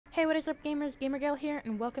Hey, what is up, gamers? Gamergal here,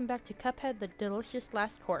 and welcome back to Cuphead, the delicious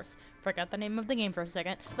last course. Forgot the name of the game for a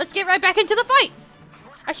second. Let's get right back into the fight!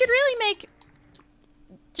 I should really make...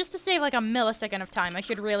 Just to save like a millisecond of time, I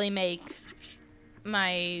should really make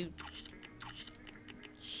my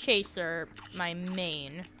chaser my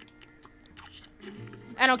main.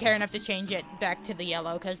 I don't care enough to change it back to the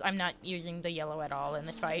yellow, because I'm not using the yellow at all in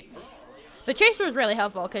this fight. The chaser is really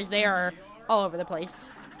helpful, because they are all over the place.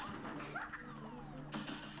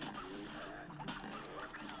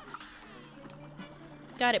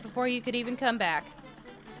 Got it before you could even come back.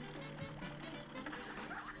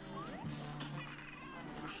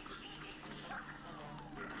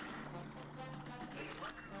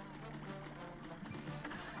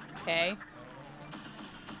 Okay.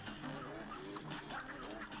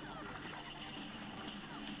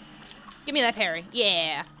 Give me that parry.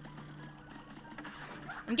 Yeah.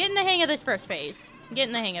 I'm getting the hang of this first phase. I'm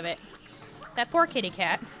getting the hang of it. That poor kitty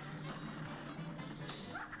cat.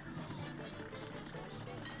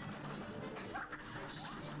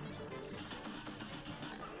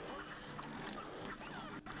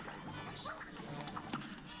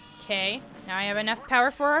 Okay, now I have enough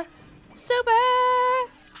power for super!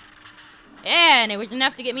 And it was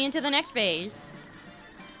enough to get me into the next phase.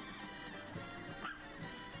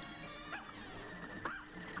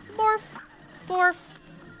 Borf! Borf!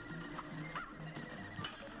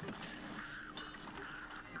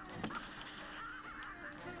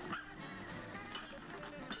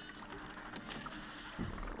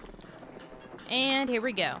 And here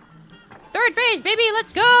we go. Third phase, baby!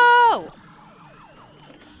 Let's go!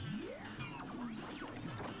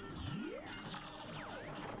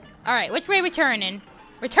 Alright, which way we turning?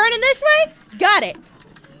 We're turning this way? Got it!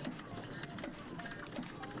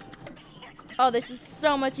 Oh, this is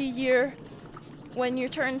so much easier when you're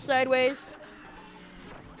turned sideways.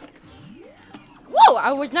 Whoa!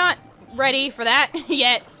 I was not ready for that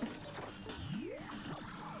yet.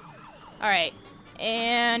 Alright.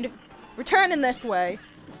 And we're turning this way.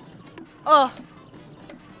 Oh.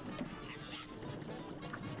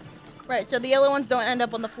 Right, so the yellow ones don't end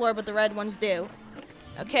up on the floor, but the red ones do.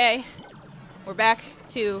 Okay, we're back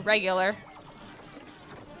to regular.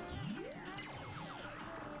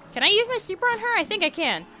 Can I use my super on her? I think I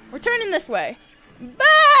can. We're turning this way.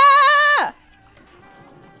 Bah!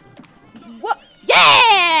 What?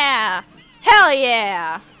 Yeah! Hell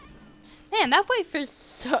yeah! Man, that fight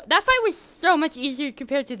was so much easier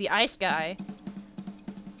compared to the ice guy.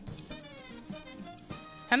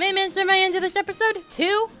 How many minutes am I into this episode?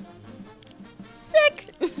 2?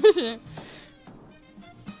 Sick!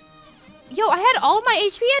 Yo, I had all of my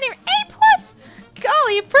HP and A+!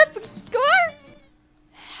 Golly, a perfect score!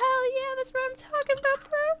 Hell yeah, that's what I'm talking about,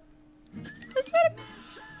 bro. That's what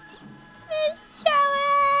Miss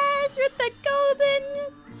Chalice with the golden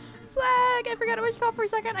flag. I forgot what it's called for a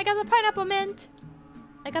second. I got the pineapple mint.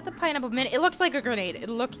 It looks like a grenade. It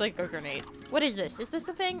looks like a grenade. What is this? Is this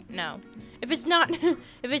a thing? No. If it's not, if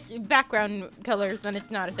it's background colors, then it's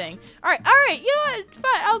not a thing. All right. You know what?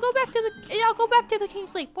 Fine. I'll go back to the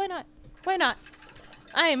King's Leap. Why not? Why not?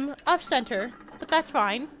 I'm off center, but that's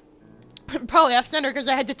fine. Probably off center because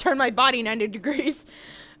I had to turn my body 90 degrees.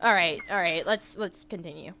 All right. Let's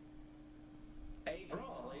continue.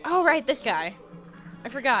 Oh right, this guy. I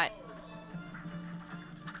forgot.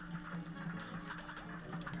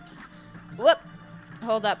 Whoop!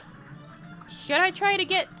 Hold up. Should I try to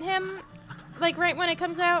get him, like, right when it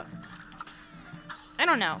comes out? I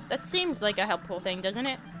don't know. That seems like a helpful thing, doesn't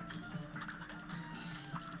it?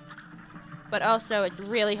 But also, it's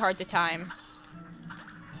really hard to time.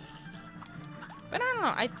 But I don't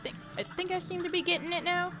know. I think I seem to be getting it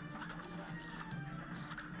now.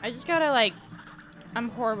 I just gotta, like... I'm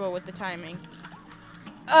horrible with the timing.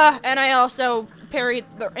 And I also parried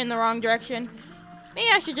in the wrong direction. Maybe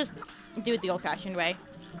I should just do it the old-fashioned way.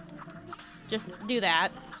 Just do that.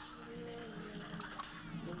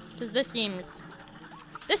 Because this seems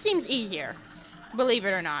easier. Believe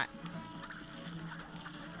it or not.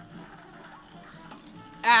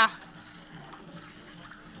 Ah.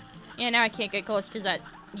 Yeah, now I can't get close because that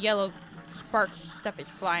yellow spark stuff is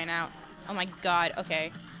flying out. Oh my god,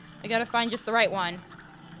 okay. I gotta find just the right one.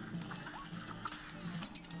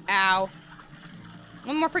 Ow.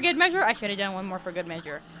 One more for good measure? I should have done one more for good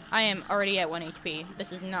measure. I am already at 1 HP.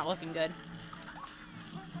 This is not looking good.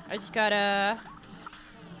 I just gotta...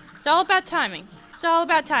 It's all about timing. It's all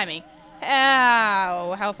about timing.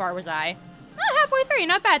 Ow. How far was I? Halfway through.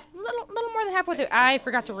 Not bad. Little more than halfway through. I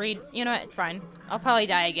forgot to read. You know what? It's fine. I'll probably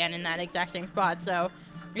die again in that exact same spot, so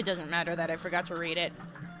it doesn't matter that I forgot to read it.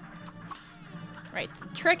 Right.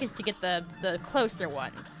 The trick is to get the closer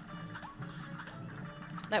ones.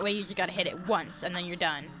 That way you just gotta hit it once, and then you're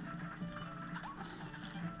done.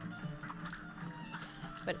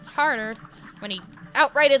 But it's harder when he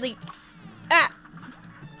outrightedly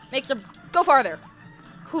makes him go farther.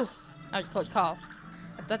 Whew, that was a close call.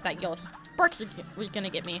 I thought that yellow spark was gonna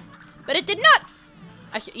get me, but it did not.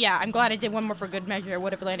 Yeah, I'm glad I did one more for good measure. I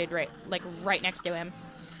would have landed right next to him.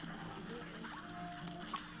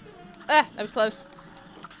 That was close.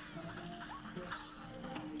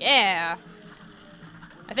 Yeah.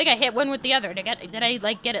 I think I hit one with the other. Did I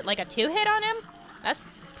like get it like a 2-hit on him? That's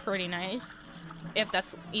pretty nice. If that's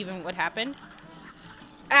even what happened.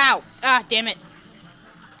 Ow! Ah, damn it.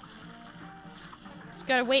 Just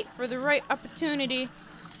gotta wait for the right opportunity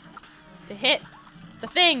to hit the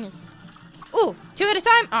things. Ooh, 2 at a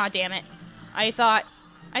time? Aw, damn it. I thought.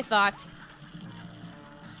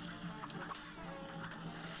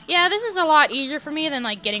 Yeah, this is a lot easier for me than,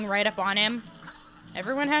 like, getting right up on him.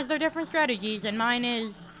 Everyone has their different strategies, and mine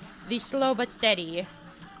is the slow but steady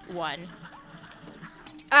one.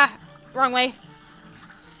 Ah, wrong way.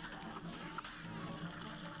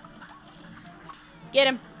 Get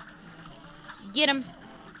him. Get him.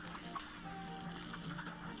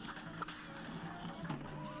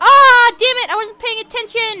 Ah, damn it, I wasn't paying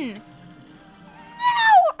attention.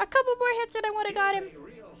 No! A couple more hits and I would have got him.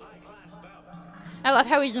 I love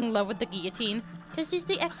how he's in love with the guillotine. Because he's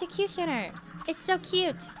the executioner. It's so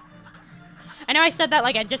cute. I know I said that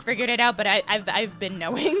like I just figured it out, but I've been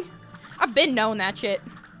knowing. I've been knowing that shit.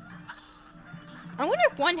 I wonder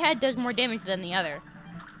if one head does more damage than the other.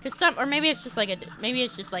 Cause or maybe it's just like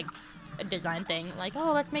a design thing. Like,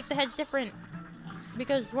 oh, let's make the heads different.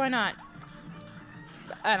 Because why not?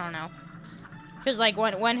 I don't know. Cause like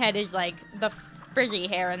one head is like the frizzy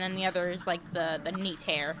hair, and then the other is like the neat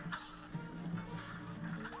hair.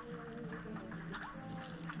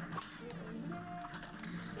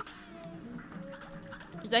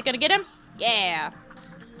 Is that gonna get him? Yeah.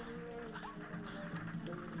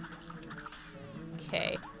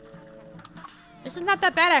 Okay. This is not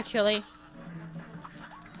that bad, actually.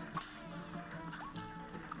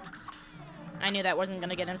 I knew that wasn't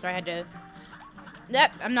gonna get him, so I had to...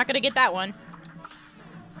 Yep, I'm not gonna get that one.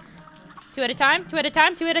 2 at a time, 2 at a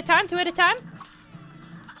time, 2 at a time, 2 at a time.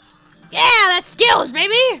 Yeah, that's skills,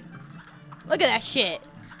 baby! Look at that shit.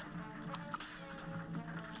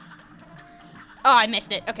 Oh, I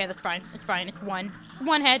missed it. Okay, that's fine. It's fine. It's one. It's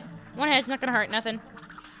one head. One head's not gonna hurt nothing.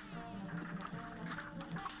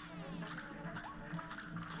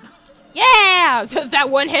 Yeah! That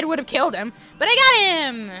one head would have killed him. But I got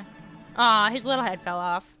him! Aw, his little head fell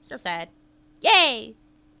off. So sad. Yay!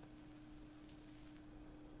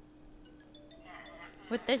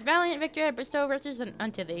 With this valiant victory, I bestow riches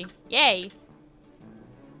unto thee. Yay!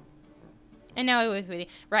 And now it was with you.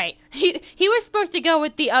 Right. He was supposed to go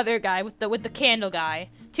with the other guy, with the candle guy.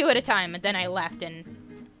 2 at a time, and then I left, and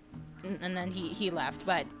then he left.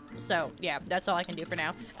 But, so, yeah, that's all I can do for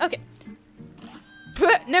now. Okay.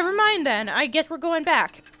 Never mind then. I guess we're going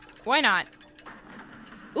back. Why not?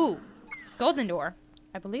 Ooh. Golden door.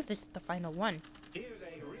 I believe this is the final one.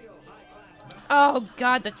 Oh,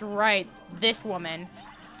 God, that's right. This woman.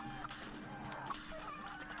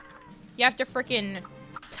 You have to frickin'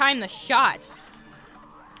 time the shots.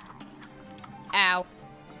 Ow.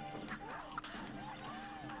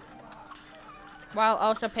 While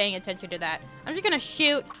also paying attention to that. I'm just gonna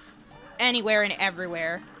shoot anywhere and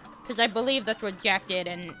everywhere. Because I believe that's what Jack did,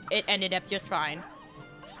 and it ended up just fine.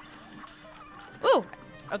 Ooh!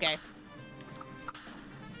 Okay.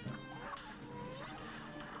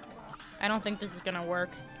 I don't think this is gonna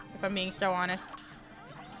work, if I'm being so honest.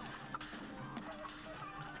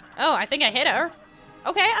 Oh, I think I hit her.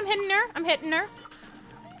 Okay, I'm hitting her. I'm hitting her.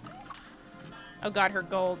 Oh god, her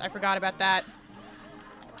gold. I forgot about that.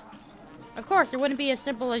 Of course, it wouldn't be as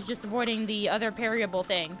simple as just avoiding the other parryable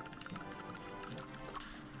thing.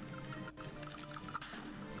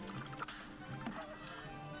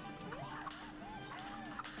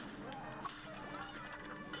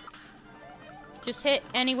 Just hit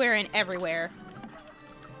anywhere and everywhere.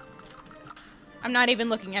 I'm not even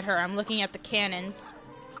looking at her. I'm looking at the cannons.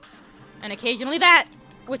 And occasionally that,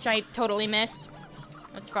 which I totally missed.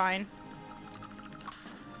 That's fine.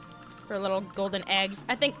 For little golden eggs.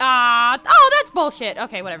 I think, oh, that's bullshit.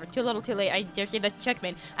 Okay, whatever. Too little, too late. I dare say that's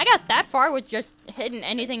checkmate. I got that far with just hitting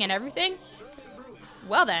anything and everything?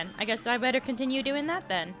 Well then, I guess I better continue doing that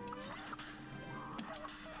then.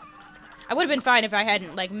 I would have been fine if I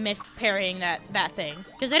hadn't, like, missed parrying that thing.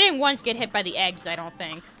 Because I didn't once get hit by the eggs, I don't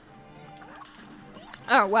think.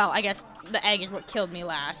 Oh, well, I guess the egg is what killed me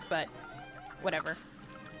last, but whatever.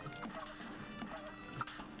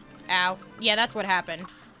 Ow. Yeah, that's what happened.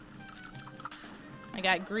 I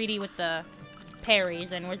got greedy with the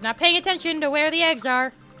parries and was not paying attention to where the eggs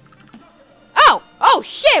are. Oh! Oh,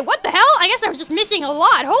 shit! What the hell? I guess I was just missing a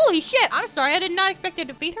lot. Holy shit! I'm sorry. I did not expect to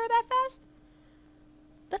defeat her that fast.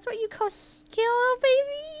 That's what you call skill,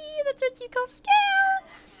 baby! That's what you call skill!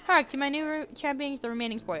 Hark to my new champions, the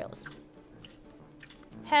remaining spoils.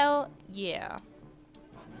 Hell yeah.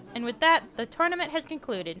 And with that, the tournament has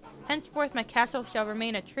concluded. Henceforth, my castle shall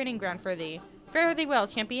remain a training ground for thee. Fare thee well,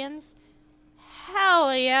 champions.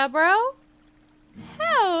 Hell yeah, bro.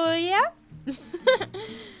 Hell yeah.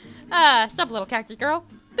 Sup, little cactus girl.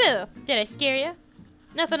 Boo, did I scare ya?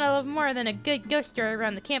 Nothing I love more than a good ghost story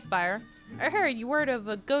around the campfire. I heard you word of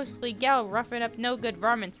a ghostly gal roughing up no good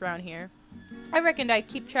varmints around here. I reckoned I'd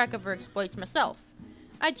keep track of her exploits myself.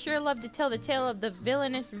 I'd sure love to tell the tale of the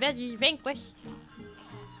villainous veggies vanquished.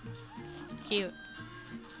 Cute.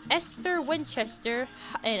 Esther Winchester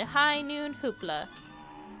and High Noon Hoopla.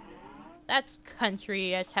 That's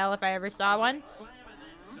country as hell if I ever saw one.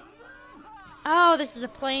 Oh, this is a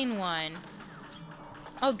plain one.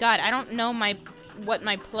 Oh god, I don't know what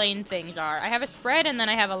my plain things are. I have a spread and then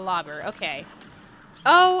I have a lobber. Okay.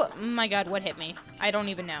 Oh my god, what hit me? I don't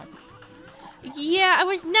even know. Yeah, I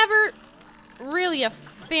was never really a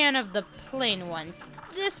fan of the plain ones.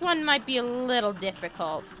 This one might be a little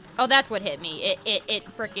difficult. Oh, that's what hit me. It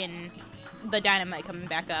frickin' the dynamite coming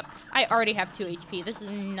back up. I already have 2 HP. This is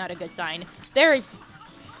not a good sign. There is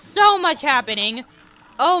so much happening.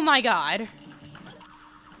 Oh my god.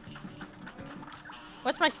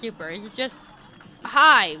 What's my super? Is it just...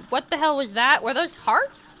 Hi. What the hell was that? Were those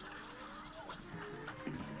hearts?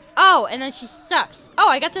 Oh, and then she sucks. Oh,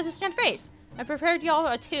 I got to the second phase. I prepared y'all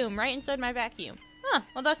a tomb right inside my vacuum. Huh,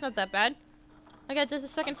 well that's not that bad. I got to the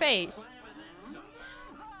second phase.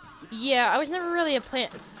 Yeah, I was never really a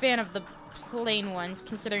fan of the plain ones,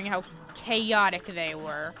 considering how chaotic they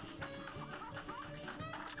were.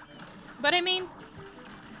 But I mean,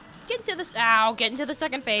 get into the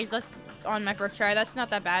second phase. That's on my first try. That's not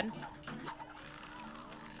that bad.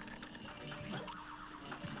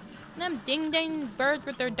 Them ding-dang birds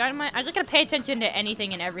with their dynamite. I just gotta pay attention to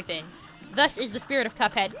anything and everything. Thus is the spirit of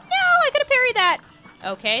Cuphead. No, I could have parried that.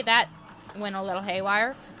 Okay, that went a little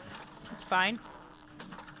haywire. It's fine.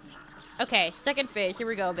 Okay, second phase. Here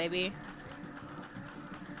we go, baby.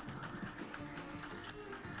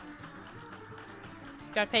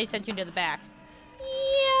 Gotta pay attention to the back.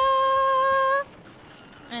 Yeah.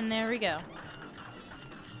 And there we go.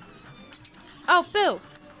 Oh, boo.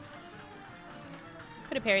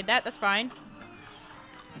 Could have parried that. That's fine.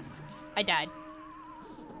 I died.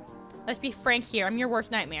 Let's be frank here. I'm your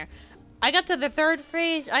worst nightmare. I got to the third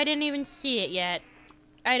phase. I didn't even see it yet.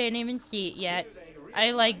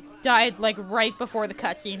 I, like, died, like, right before the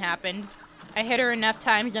cutscene happened. I hit her enough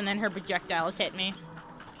times, and then her projectiles hit me.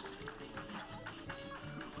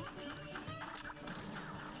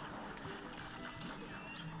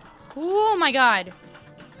 Oh, my God.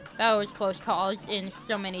 That was close calls in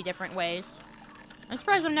so many different ways. I'm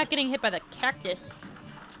surprised I'm not getting hit by the cactus.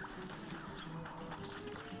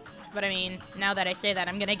 But I mean, now that I say that,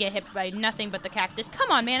 I'm gonna get hit by nothing but the cactus. Come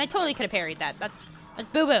on, man, I totally could have parried that. That's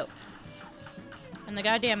boo-boo. And the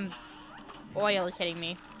goddamn oil is hitting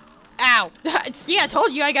me. Ow! See, I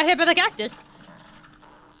told you I got hit by the cactus.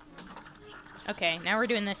 Okay, now we're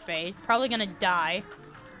doing this phase. Probably gonna die,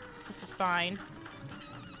 which is fine.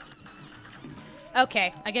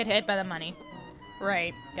 Okay, I get hit by the money.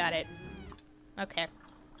 Right, got it. Okay.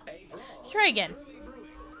 Let's try again.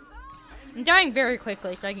 I'm dying very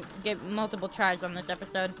quickly, so I can get multiple tries on this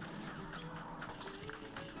episode.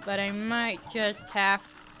 But I might just have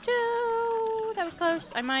to... That was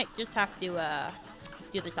close. I might just have to,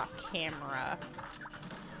 do this off camera.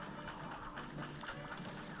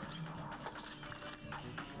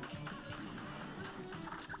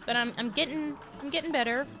 But I'm getting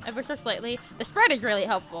better, ever so slightly. The spread is really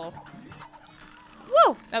helpful.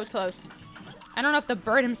 Woo! That was close. I don't know if the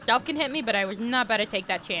bird himself can hit me, but I was not about to take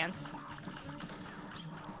that chance.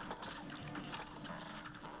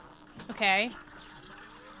 Okay.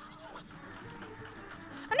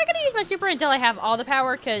 I'm not gonna use my super until I have all the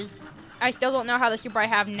power, because I still don't know how the super I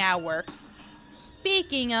have now works.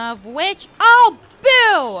 Speaking of which... Oh,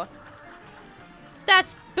 boo!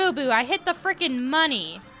 That's boo-boo. I hit the freaking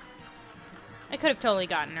money. I could have totally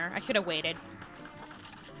gotten her. I should have waited.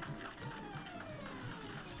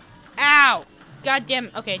 Ow! Goddamn.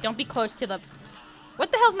 Okay, don't be close to the...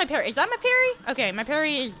 What the hell's my parry? Is that my parry? Okay, my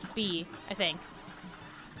parry is B, I think.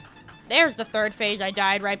 There's the third phase I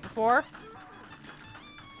died right before.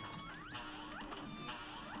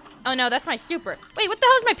 Oh no, that's my super. Wait, what the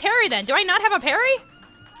hell is my parry then? Do I not have a parry?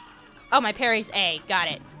 Oh, my parry's A. Got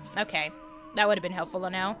it. Okay. That would have been helpful to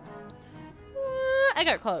know. I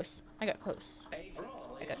got close. I got close.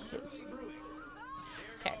 I got close.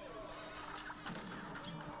 Okay.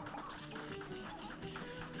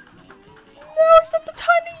 No, it's not the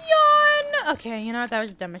time to yawn! Okay, you know what? That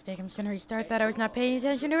was a dumb mistake. I'm just gonna restart that. I was not paying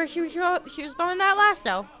attention to where she was throwing that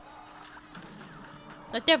lasso.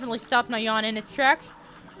 That definitely stopped my yawn in its tracks.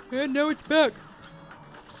 And now it's back.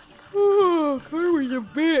 Oh, Kirby's a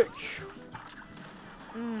bitch.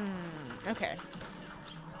 Okay.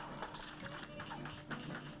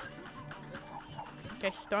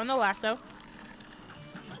 Okay, she's throwing the lasso.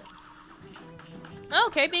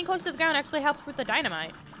 Okay, being close to the ground actually helps with the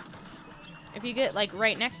dynamite. If you get, like,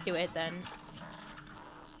 right next to it, then...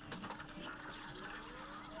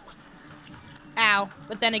 Ow.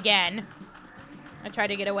 But then again, I tried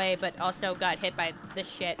to get away, but also got hit by this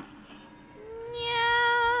shit. Yeah.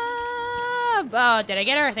 Oh, did I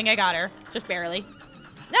get her? I think I got her. Just barely.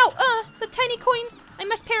 No! The tiny coin! I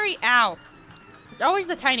must parry! Ow. It's always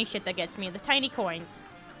the tiny shit that gets me. The tiny coins.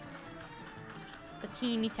 The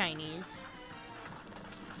teeny tinies.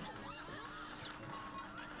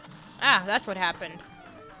 Ah, that's what happened.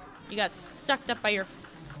 You got sucked up by your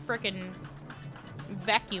frickin'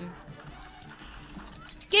 vacuum.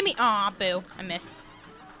 Gimme! Aw, boo. I missed.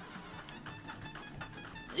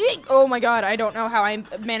 Eek! Oh my god, I don't know how I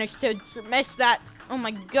managed to miss that. Oh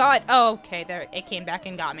my god. Oh, okay, there. It came back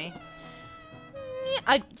and got me.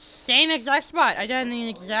 Same exact spot. I died in the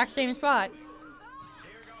exact same spot.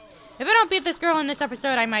 If I don't beat this girl in this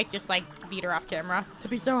episode, I might just, like, beat her off camera, to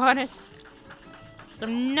be so honest. So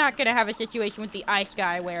I'm not gonna have a situation with the ice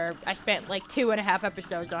guy where I spent, like, 2.5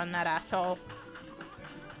 episodes on that asshole.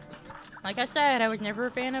 Like I said, I was never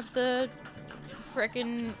a fan of the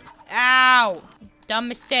frickin' ow! Dumb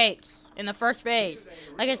mistakes in the first phase.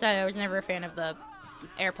 Like I said, I was never a fan of the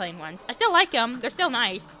airplane ones. I still like them. They're still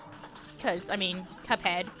nice. Because, I mean,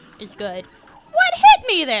 Cuphead is good. What hit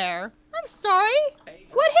me there? I'm sorry.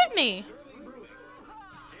 What hit me?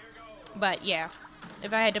 But, yeah.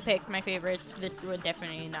 If I had to pick my favorites, this would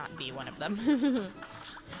definitely not be one of them.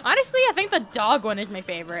 Honestly, I think the dog one is my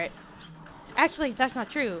favorite. Actually, that's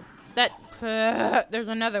not true. There's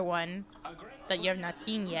another one that you have not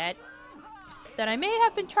seen yet that I may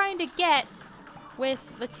have been trying to get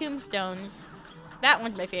with the tombstones. That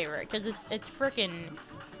one's my favorite because it's freaking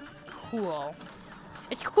cool.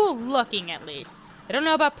 It's cool looking, at least. I don't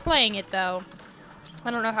know about playing it though.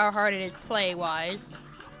 I don't know how hard it is play-wise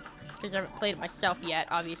because I haven't played it myself yet,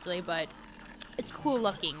 obviously, but it's cool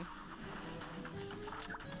looking.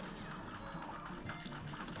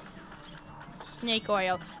 Snake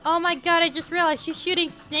oil. Oh my god, I just realized she's shooting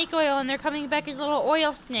snake oil and they're coming back as little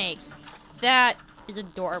oil snakes. That is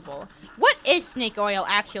adorable. What is snake oil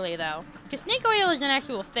actually, though? Because snake oil is an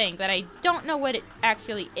actual thing, but I don't know what it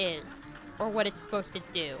actually is. Or what it's supposed to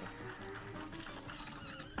do.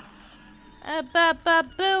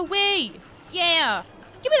 Boo-wee! Yeah!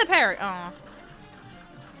 Give me the parrot! Aw.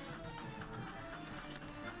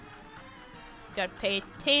 Gotta pay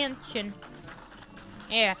attention.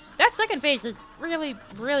 Yeah, that second phase is really,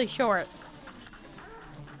 really short.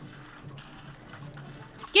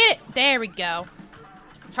 Get it! There we go.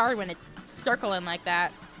 It's hard when it's circling like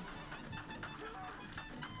that.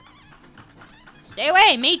 Stay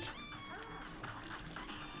away, mate!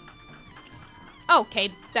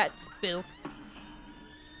 Okay, that's boo.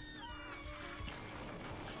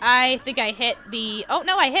 I think I hit the... Oh,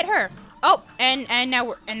 no, I hit her. Oh, and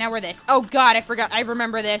now we're this. Oh, God, I forgot. I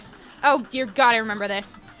remember this. Oh, dear God, I remember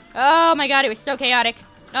this. Oh, my God, it was so chaotic.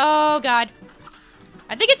 Oh, God.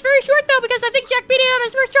 I think it's very short, though, because I think Jack beat it on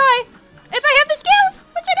his first try. If I have the skills,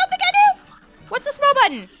 which I don't think I do. What's the small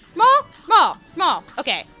button? Small? Small. Small.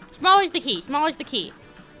 Okay. Small is the key. Small is the key.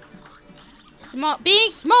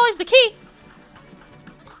 Being small is the key.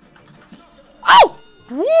 Oh!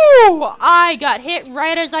 Woo! I got hit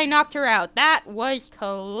right as I knocked her out. That was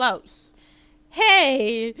close.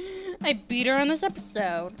 Hey! I beat her on this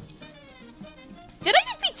episode. Did I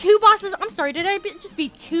just beat 2 bosses? I'm sorry, did I just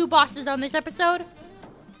beat 2 bosses on this episode?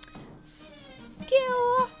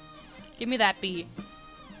 Skill. Give me that beat.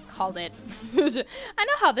 Called it. I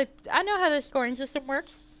know how the scoring system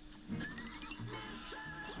works.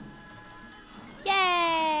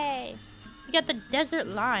 Yay! You got the desert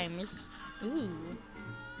limes. Ooh.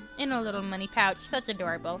 In a little money pouch. That's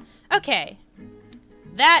adorable. Okay.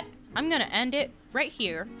 I'm gonna end it right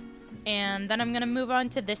here. And then I'm gonna move on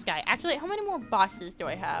to this guy. Actually, how many more bosses do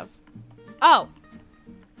I have? Oh!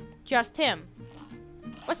 Just him.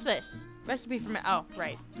 What's this? Recipe for oh,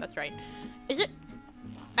 right. That's right. Is it?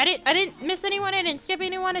 I didn't miss anyone. I didn't skip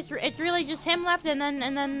anyone. It's really just him left, and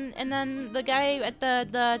then the guy at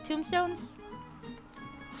the tombstones.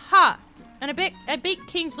 And I beat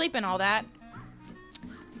King Sleep and all that.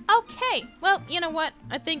 Okay, well, you know what?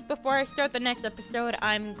 I think before I start the next episode,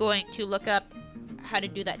 I'm going to look up how to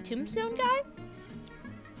do that tombstone guy.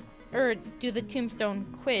 Or do the tombstone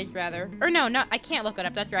quiz, rather. Or no, I can't look it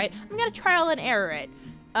up, that's right. I'm gonna trial and error it.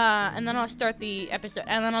 And then I'll start the episode.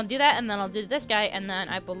 And then I'll do that, and then I'll do this guy, and then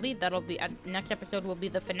I believe that'll be, next episode will be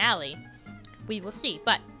the finale. We will see.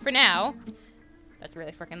 But, for now, that's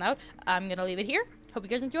really freaking loud. I'm gonna leave it here. Hope you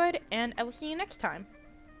guys enjoyed, and I will see you next time.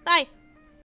 Bye!